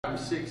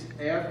item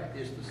 6F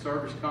is the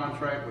service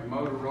contract with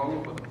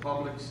Motorola for the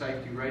public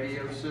safety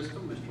radio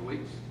system. Mr.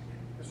 Weeks.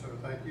 Yes, sir.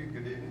 Thank you.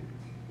 Good evening.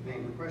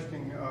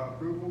 Requesting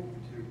approval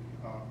to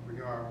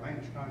renew our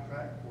maintenance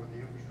contract for the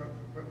infrastructure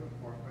equipment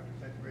for our public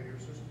safety radio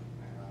system.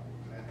 And I will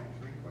glad to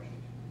answer any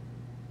questions.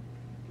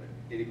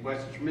 Any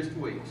questions for Mr.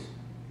 Weeks?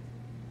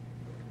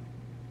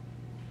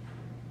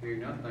 Hearing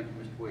none, thank you,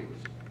 Mr.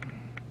 Weeks.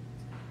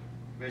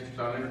 Commissioners,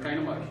 I'll entertain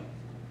a motion.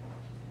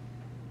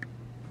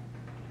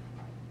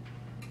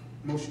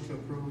 Motion to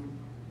approve.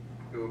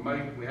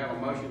 We have a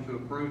motion to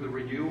approve the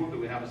renewal. Do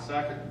we have a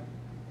second?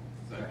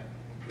 Second.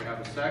 We have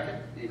a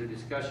second. Any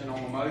discussion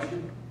on the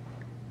motion?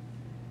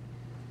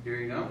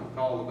 Hearing none, we'll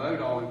call the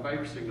vote. All in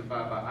favor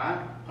signify by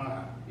aye.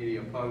 Aye. Any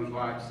opposed,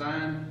 like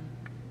sign.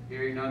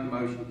 Hearing none, the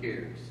motion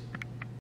carries.